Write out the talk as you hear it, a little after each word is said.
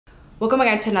Welcome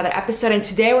again to another episode, and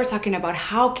today we're talking about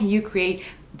how can you create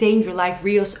day in your life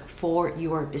reels for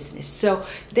your business. So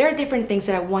there are different things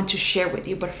that I want to share with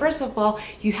you, but first of all,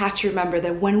 you have to remember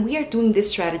that when we are doing this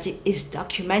strategy is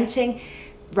documenting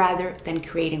rather than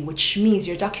creating, which means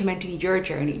you're documenting your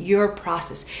journey, your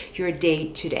process, your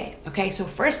day to day. Okay, so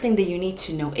first thing that you need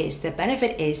to know is the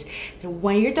benefit is that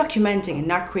when you're documenting and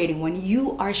not creating, when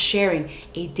you are sharing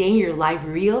a day in your life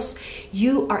reels,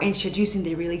 you are introducing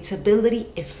the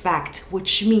relatability effect,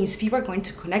 which means people are going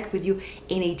to connect with you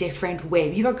in a different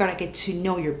way. People are going to get to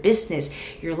know your business,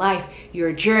 your life,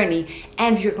 your journey,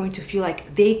 and you're going to feel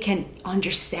like they can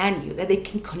understand you, that they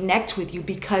can connect with you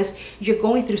because you're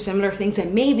going through similar things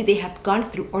and maybe they have gone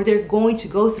through or they're going to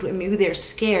go through, and maybe they're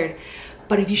scared.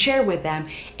 But if you share with them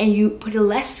and you put it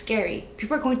less scary,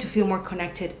 people are going to feel more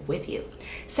connected with you.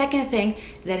 Second thing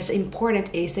that is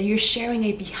important is that you're sharing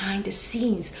a behind the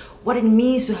scenes, what it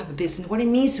means to have a business, what it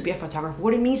means to be a photographer,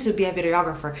 what it means to be a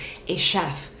videographer, a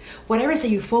chef. Whatever it is that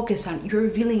you focus on, you're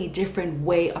revealing a different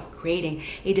way of creating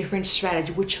a different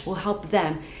strategy, which will help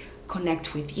them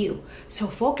connect with you. So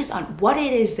focus on what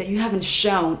it is that you haven't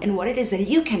shown and what it is that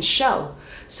you can show,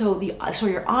 so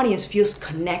your audience feels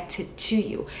connected to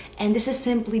you. And this is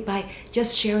simply by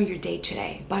just sharing your day to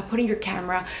day, by putting your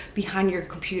camera behind your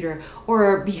computer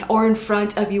or in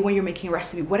front of you when you're making a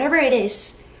recipe. Whatever it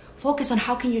is, focus on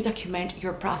how can you document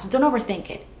your process. Don't overthink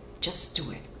it, just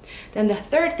do it. Then the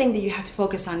third thing that you have to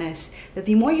focus on is that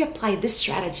the more you apply this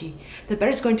strategy, the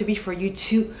better it's going to be for you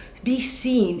to be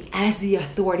seen as the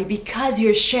authority, because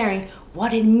you're sharing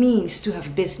what it means to have a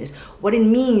business, what it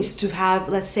means to have,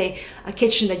 let's say, a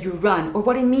kitchen that you run, or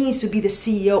what it means to be the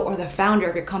CEO or the founder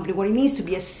of your company, what it means to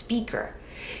be a speaker.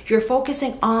 You're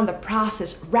focusing on the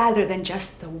process rather than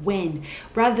just the win,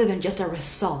 rather than just a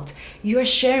result. You're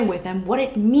sharing with them what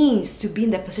it means to be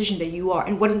in the position that you are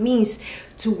and what it means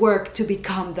to work to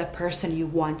become the person you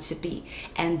want to be.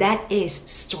 And that is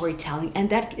storytelling, and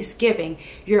that is giving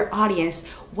your audience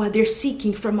what they're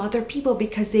seeking from other people,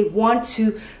 because they want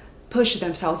to push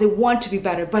themselves, they want to be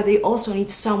better, but they also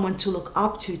need someone to look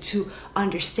up to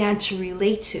understand, to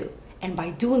relate to. And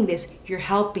by doing this, you're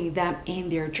helping them in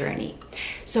their journey.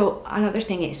 So another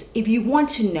thing is, if you want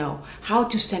to know how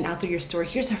to stand out through your story,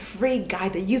 here's a free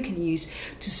guide that you can use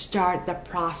to start the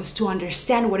process, to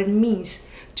understand what it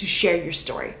means to share your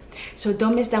story. So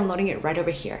don't miss downloading it right over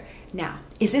here. Now,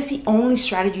 is this the only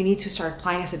strategy you need to start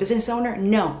applying as a business owner?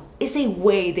 No, it's a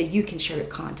way that you can share your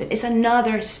content. It's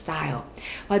another style,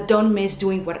 but don't miss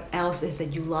doing what else is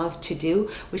that you love to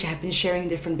do, which I have been sharing in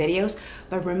different videos.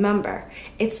 But remember,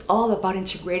 it's all about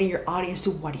integrating your audience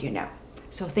to what you know.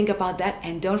 So think about that,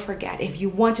 and don't forget, if you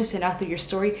want to send out through your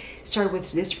story, start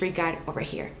with this free guide over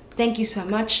here. Thank you so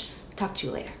much. Talk to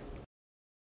you later.